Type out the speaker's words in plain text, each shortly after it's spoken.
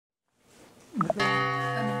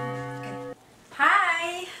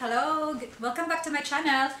Welcome back to my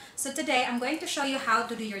channel. So today I'm going to show you how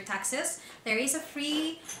to do your taxes. There is a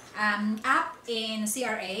free app in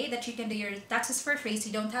CRA that you can do your taxes for free, so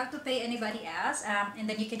you don't have to pay anybody else, and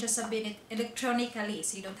then you can just submit it electronically,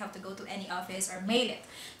 so you don't have to go to any office or mail it.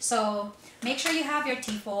 So make sure you have your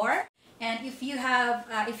T4, and if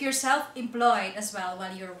you're self-employed as well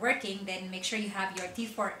while you're working, then make sure you have your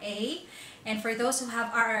T4A. And for those who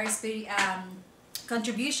have RRSP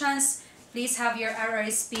contributions, please have your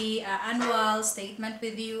RRSP annual statement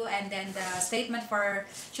with you, and then the statement for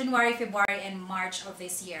January, February, and March of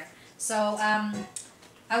this year. So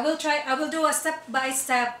I will do a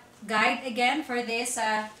step-by-step guide again for this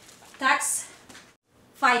tax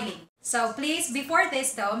filing. So please, before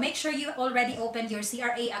this though, make sure you already opened your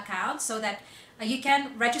CRA account so that you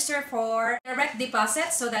can register for direct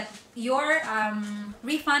deposit, so that your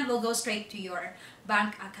refund will go straight to your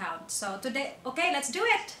bank account. So today, okay, let's do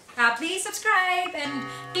it. Please subscribe and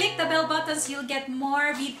click the bell buttons. You'll get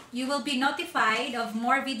more. You will be notified of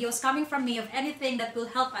more videos coming from me of anything that will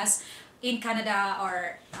help us in Canada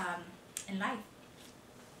or in life.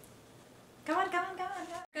 Come on.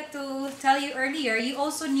 To tell you earlier, you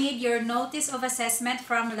also need your notice of assessment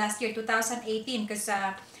from last year, 2018, because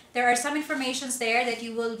there are some informations there that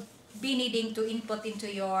you will be needing to input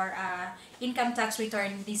into your income tax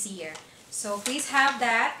return this year. So please have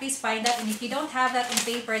that, please find that, and if you don't have that on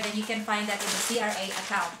paper, then you can find that in the CRA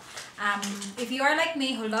account. If you are like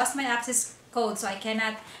me who lost my access code, so I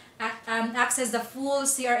cannot access the full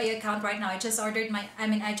CRA account right now, I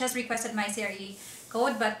just requested my CRA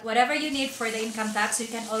code, but whatever you need for the income tax, you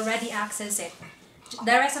can already access it.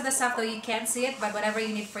 The rest of the stuff though, you can't see it, but whatever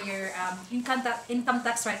you need for your income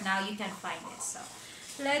tax right now, you can find it. So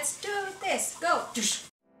let's do this, go!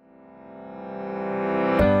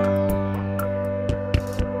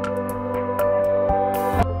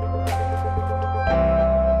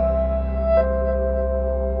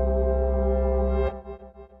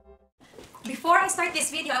 Before I start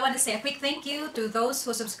this video, I want to say a quick thank you to those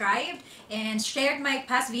who subscribed and shared my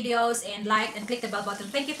past videos and liked and clicked the bell button.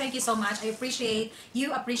 Thank you so much. I appreciate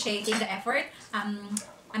you appreciating the effort. I'm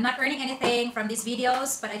not earning anything from these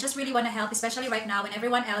videos, but I just really want to help, especially right now when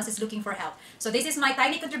everyone else is looking for help. So this is my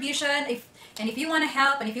tiny contribution. If you want to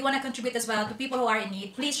help and if you want to contribute as well to people who are in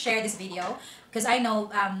need, please share this video, because I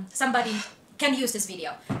know somebody can use this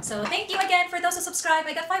video. So thank you again for those who subscribe.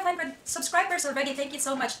 I got 500 subscribers already. Thank you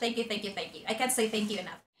so much. Thank you. I can't say thank you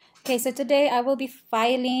enough. Okay, so today I will be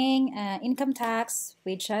filing income tax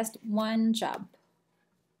with just one job.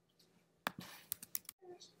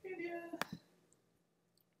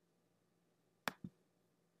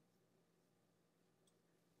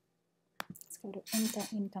 Let's go to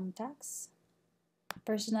income tax,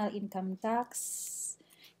 personal income tax.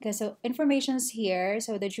 Okay, so information's here.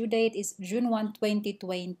 So the due date is June 1,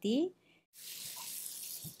 2020.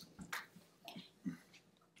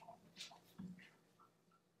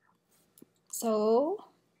 So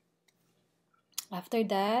after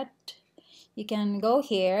that, you can go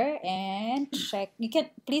here and check. You can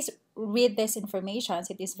please read this information.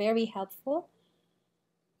 It is very helpful.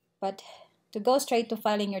 But to go straight to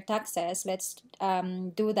filing your taxes, let's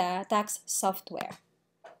do the tax software.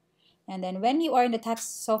 And then when you are in the tax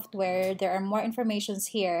software, there are more informations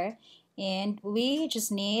here, and we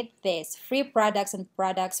just need this free products and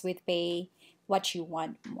products with pay what you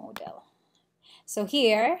want model. So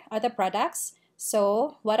here are the products.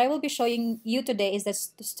 So what I will be showing you today is the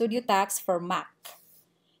studio tax for Mac,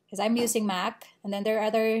 because I'm using Mac, and then there are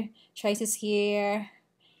other choices here,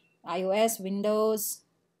 iOS, Windows.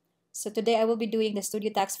 So today I will be doing the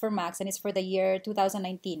studio tax for Macs, and it's for the year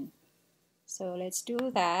 2019. So let's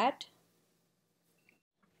do that.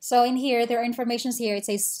 So in here, there are informations here. It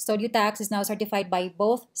says studio tax is now certified by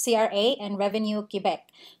both CRA and Revenue Quebec.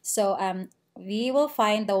 So we will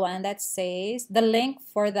find the one that says the link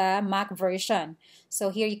for the Mac version. So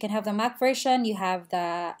here you can have the Mac version. You have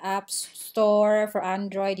the App Store for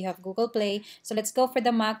Android. You have Google Play. So let's go for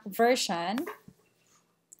the Mac version.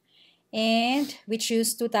 And we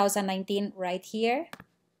choose 2019 right here.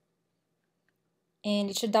 And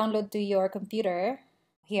it should download to your computer.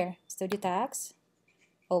 Here, studio tax.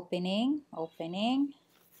 Opening.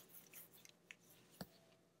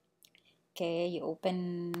 Okay, you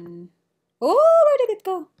open. Oh, where did it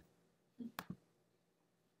go?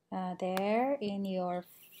 There in your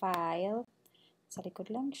file. Sa likod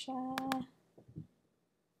lang siya.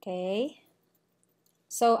 Okay.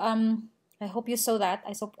 So I hope you saw that.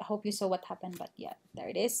 I hope you saw what happened. But yeah, there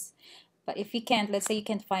it is. But if you can't, let's say you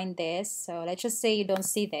can't find this. So let's just say you don't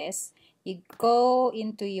see this. You go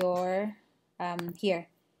into your here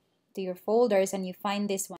to your folders and you find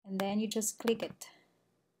this one, and then you just click it.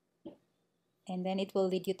 and then it will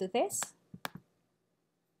lead you to this.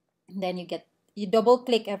 And then you double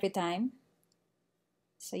click every time.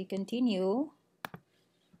 So you continue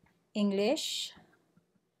English.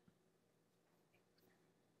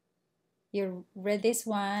 You read this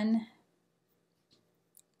one.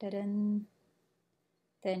 Then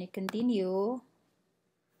you continue.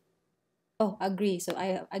 Oh, agree. So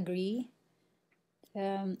I agree.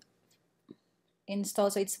 Install.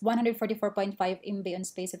 So it's 144.5 MB on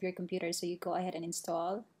space of your computer. So you go ahead and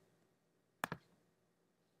install.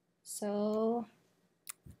 So,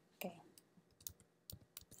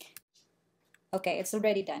 okay, it's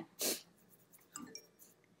already done.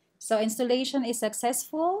 So installation is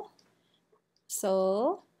successful.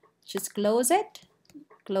 So just close it.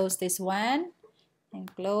 Close this one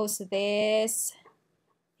and close this.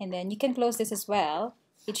 And then you can close this as well.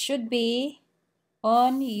 It should be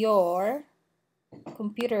on your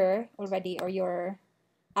computer already, or your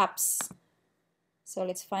apps. So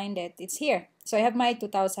let's find it. It's here. So I have my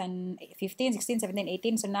 2015, 16, 17,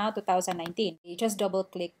 18. So now 2019. You just double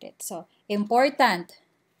clicked it. So important.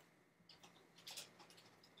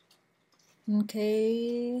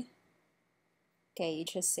 Okay. Okay, you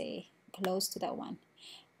just say close to that one.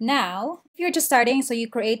 Now, if you're just starting, so you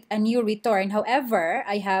create a new return. However,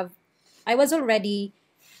 I was already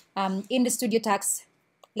in the Studio Tax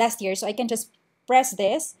last year, so I can just press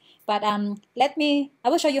this. But I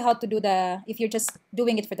will show you how to do if you're just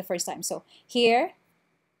doing it for the first time. So here,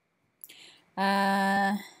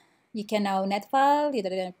 you can now net file, you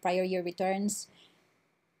did prior year returns.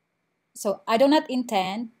 So I do not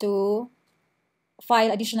intend to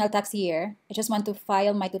file additional tax year. I just want to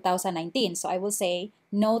file my 2019. So I will say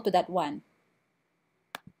no to that one.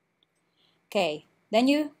 Okay, then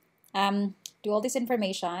you do all this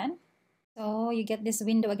information. So you get this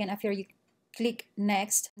window again after you click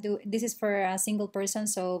next. This is for a single person,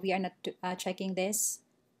 so we are not checking this.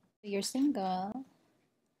 You're single.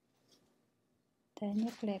 Then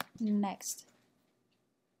you click next.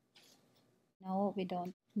 No, we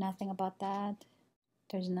don't. Nothing about that.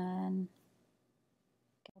 There's none.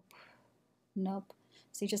 Nope.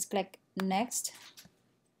 So you just click next.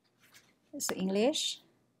 So English.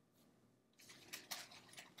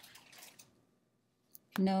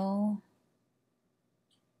 No.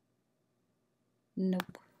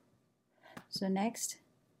 Nope. So next.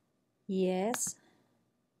 Yes.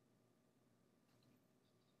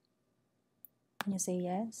 And you say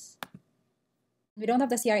yes. We don't have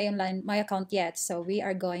the CRA online my account yet, so we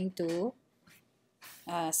are going to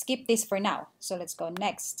skip this for now. So let's go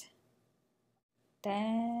next.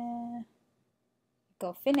 Then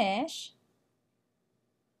go finish.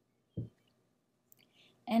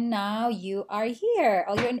 And now you are here.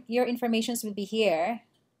 All your informations will be here,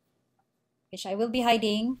 which I will be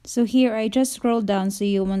hiding. So here I just scroll down so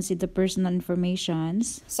you won't see the personal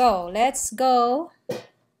informations. So let's go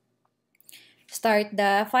start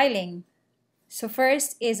the filing. So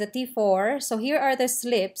first is a T4. So here are the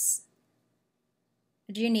slips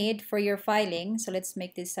that you need for your filing. So let's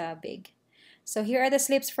make this big. So here are the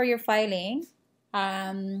slips for your filing.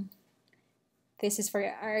 This is for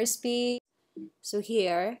your RSP. So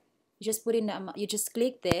here, you just put in the amount. You just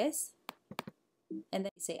click this, and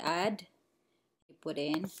then you say add. You put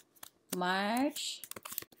in March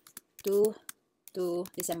to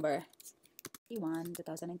December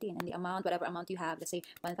 2019, and the amount, whatever amount you have, let's say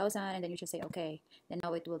 1,000, and then you just say okay. Then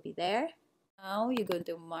now it will be there. Now you go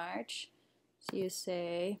to March, so you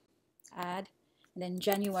say add, and then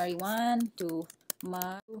January 1 to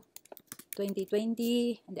March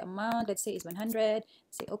 2020, and the amount, let's say, is 100.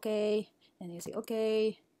 Say okay, and you say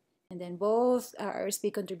okay, and then both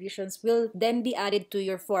RSP contributions will then be added to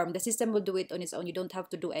your form. The system will do it on its own. You don't have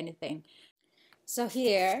to do anything. So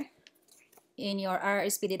here, in your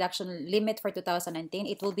RSP deduction limit for 2019,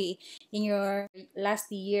 it will be in your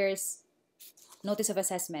last year's notice of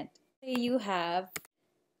assessment. You have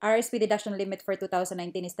RSP deduction limit for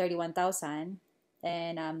 2019 is 31,000.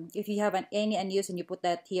 And if you have any unused and you put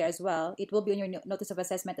that here as well, it will be on your notice of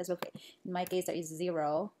assessment as well. In my case, there is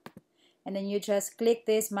 0. And then you just click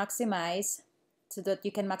this maximize so that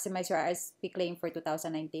you can maximize your RSP claim for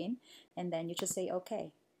 2019. And then you just say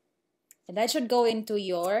okay. And that should go into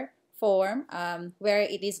your form where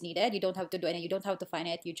it is needed. You don't have to do anything. You don't have to find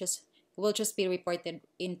it. It will just be reported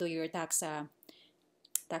into your tax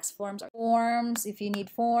forms. Forms, if you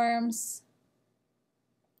need forms.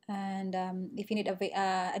 And if you need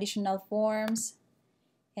additional forms.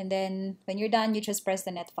 And then when you're done, you just press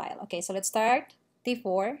the net file. Okay, so let's start.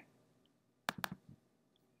 T4.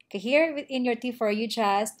 Okay, here in your T4, you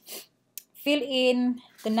just fill in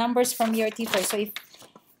the numbers from your T4. So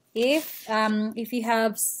if you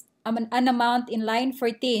have an amount in line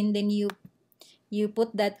 14, then you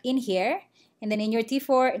put that in here. And then in your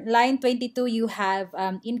T4, line 22, you have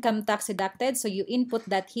income tax deducted. So you input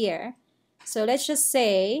that here. So let's just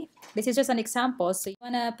say, this is just an example. So you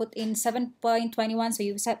want to put in 7.21. So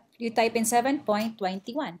you type in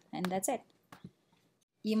 7.21 and that's it.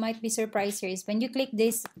 You might be surprised here is when you click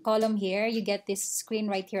this column here, you get this screen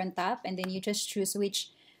right here on top. And then you just choose which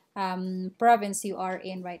province you are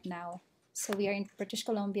in right now. So we are in British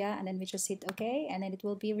Columbia, and then we just hit OK, and then it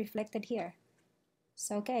will be reflected here.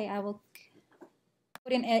 So okay, I will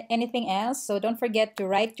put in anything else. So don't forget to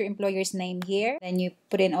write your employer's name here. Then you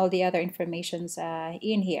put in all the other informations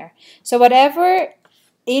in here. So whatever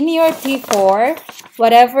in your T4,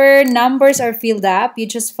 whatever numbers are filled up, you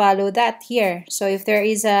just follow that here. So if there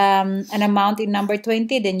is an amount in number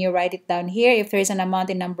 20, then you write it down here. If there is an amount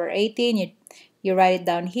in number 18, you write it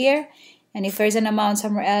down here. And if there's an amount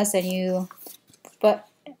somewhere else, then you but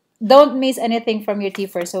don't miss anything from your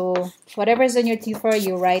T4. So whatever's in your T4,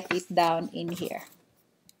 you write it down in here.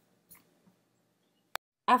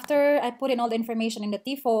 After I put in all the information in the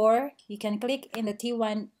T4, you can click in the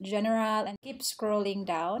T1 General and keep scrolling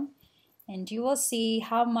down. And you will see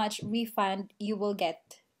how much refund you will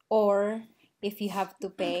get, or if you have to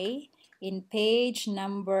pay. In page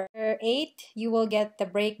number 8, you will get the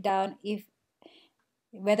breakdown if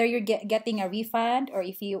whether you're getting a refund or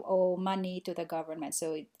if you owe money to the government.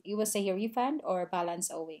 So you will say your refund or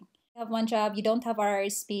balance owing. You have one job, you don't have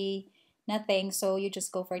RSP, nothing, so you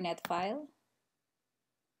just go for net file.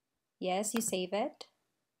 Yes, you save it.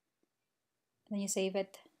 Then you save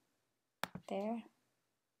it there.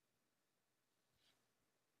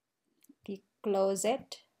 You close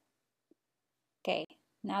it. Okay,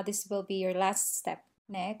 now this will be your last step.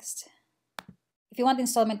 Next, if you want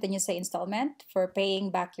installment, then you say installment for paying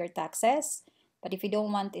back your taxes. But if you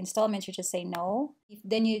don't want installments, you just say no.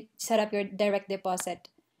 Then you set up your direct deposit.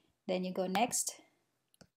 Then you go next.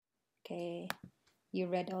 Okay, you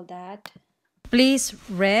read all that. Please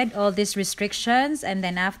read all these restrictions, and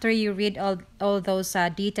then after you read all those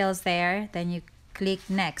details there, then you click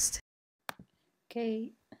next.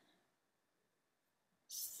 Okay.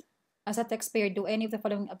 As a taxpayer, do any of the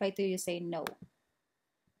following apply to you? Say no.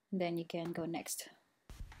 Then you can go next.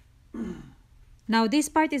 Now, this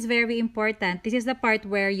part is very important. This is the part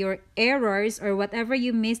where your errors or whatever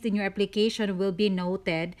you missed in your application will be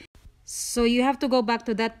noted. So you have to go back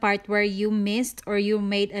to that part where you missed or you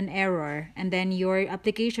made an error, and then your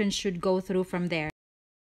application should go through from there.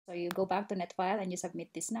 So you go back to net file and you submit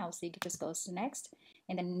this now. So you just go to next,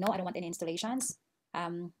 and then no, I don't want any installations.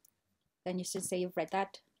 Then you should say you've read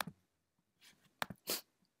that.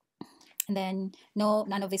 And then no,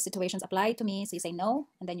 none of these situations apply to me. So you say no,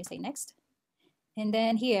 and then you say next. And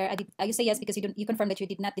then here, you say yes because you confirm that you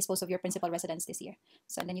did not dispose of your principal residence this year.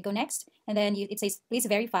 So then you go next, and then it says please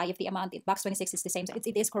verify if the amount in box 26 is the same. So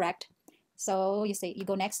it is correct. So you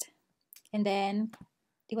go next, and then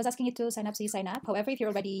it was asking you to sign up, so you sign up. However, if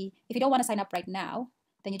you don't want to sign up right now,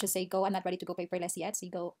 then you just say go. I'm not ready to go paperless yet. So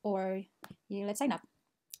you go, or let's sign up.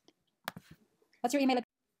 What's your email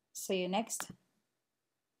address? So you next.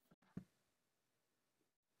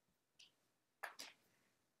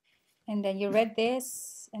 And then you read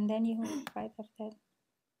this, and then you right after that,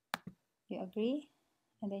 you agree,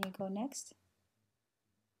 and then you go next.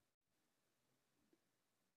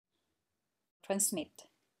 Transmit.